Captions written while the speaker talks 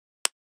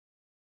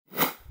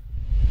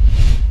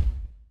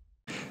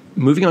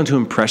Moving on to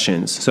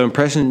impressions. So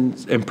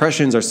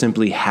impressions are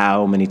simply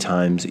how many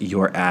times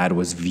your ad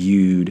was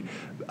viewed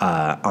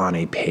on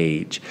a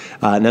page.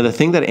 Now, the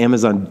thing that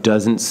Amazon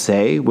doesn't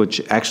say, which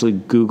actually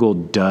Google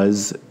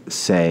does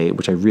say,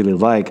 which I really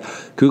like,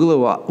 Google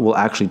will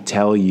actually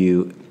tell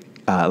you,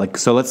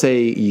 so let's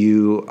say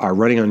you are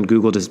running on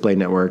Google Display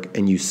Network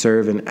and you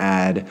serve an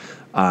ad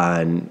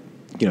on,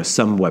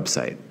 some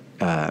website.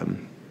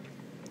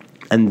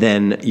 And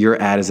then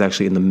your ad is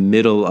actually in the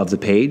middle of the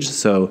page.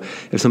 So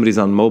if somebody's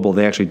on mobile,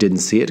 they actually didn't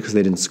see it because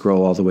they didn't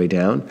scroll all the way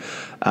down.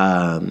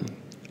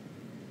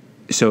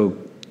 So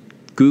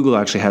Google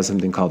actually has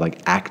something called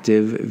like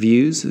active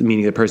views,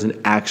 meaning the person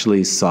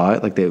actually saw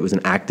it, like it was an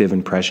active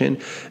impression,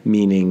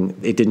 meaning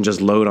it didn't just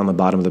load on the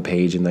bottom of the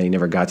page and they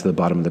never got to the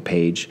bottom of the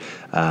page.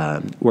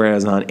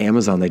 Whereas on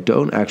Amazon, they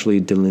don't actually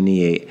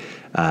delineate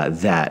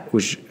that,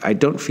 which I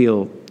don't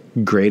feel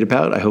great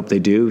about. I hope they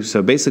do.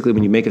 So basically,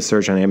 when you make a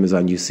search on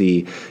Amazon, you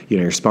see,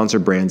 your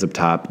sponsored brands up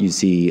top. You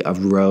see a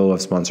row of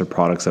sponsored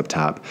products up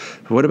top.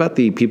 But what about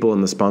the people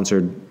in the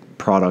sponsored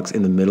products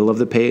in the middle of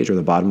the page or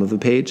the bottom of the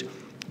page?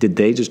 Did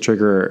they just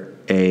trigger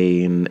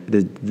an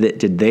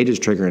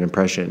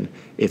impression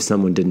if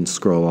someone didn't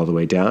scroll all the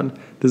way down?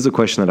 This is a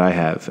question that I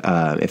have.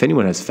 If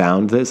anyone has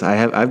found this,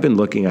 I've been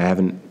looking. I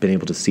haven't been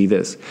able to see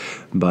this,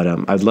 but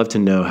I'd love to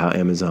know how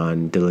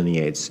Amazon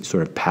delineates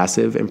sort of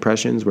passive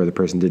impressions where the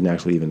person didn't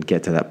actually even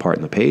get to that part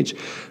in the page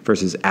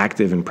versus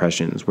active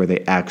impressions where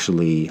they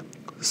actually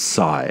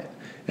saw it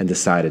and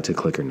decided to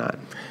click or not.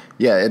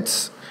 Yeah,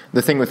 it's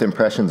the thing with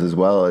impressions as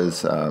well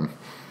is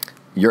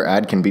your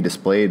ad can be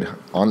displayed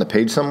on the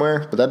page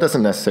somewhere, but that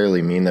doesn't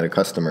necessarily mean that a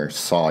customer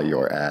saw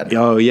your ad.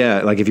 Oh,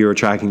 yeah, like if you were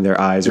tracking their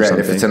eyes or something.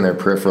 Right, if it's in their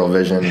peripheral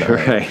vision.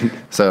 Right.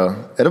 So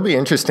it'll be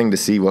interesting to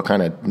see what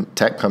kind of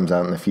tech comes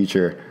out in the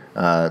future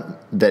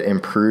that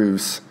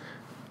improves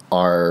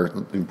our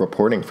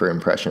reporting for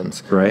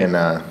impressions. Right.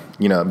 And,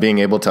 being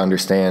able to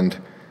understand,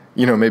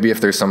 maybe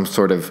if there's some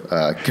sort of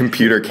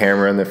computer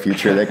camera in the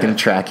future that can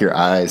track your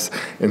eyes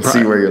and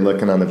see where you're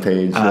looking on the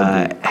page.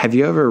 Have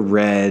you ever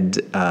read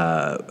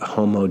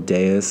Homo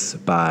Deus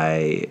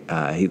by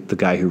the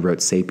guy who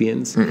wrote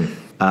Sapiens? In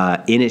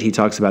it, he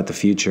talks about the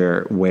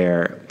future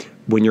where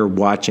when you're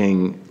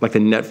watching, like how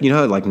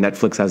like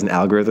Netflix has an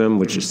algorithm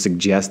which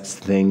suggests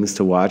things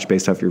to watch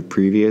based off your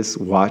previous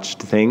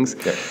watched things.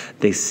 Yep.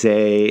 They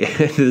say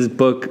this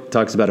book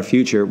talks about a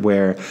future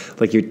where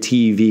like your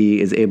TV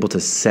is able to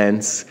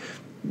sense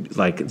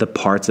like the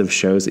parts of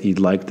shows that you'd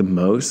like the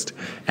most,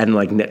 and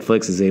like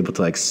Netflix is able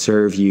to like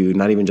serve you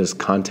not even just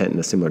content in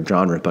a similar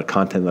genre, but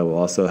content that will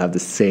also have the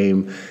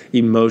same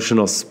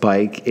emotional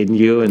spike in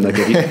you. And like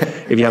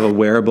if you have a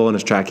wearable and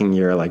it's tracking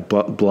your like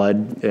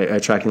blood,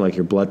 tracking like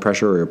your blood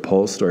pressure or your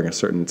pulse during a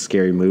certain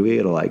scary movie,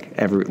 it'll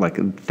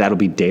that'll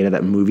be data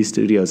that movie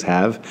studios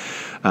have.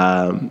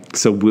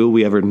 So will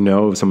we ever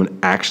know if someone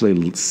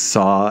actually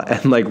saw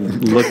and like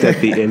looked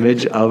at the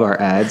image of our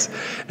ads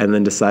and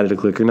then decided to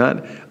click or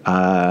not?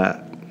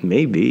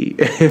 Maybe.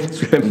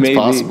 Maybe.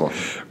 Possible.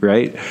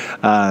 Right?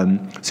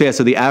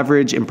 So the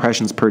average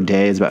impressions per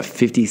day is about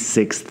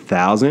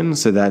 56,000.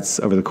 So that's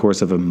over the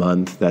course of a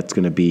month. That's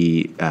going to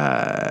be,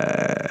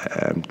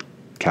 I'm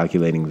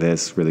calculating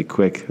this really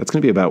quick. That's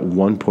going to be about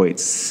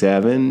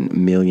 1.7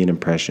 million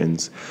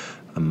impressions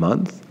a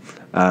month.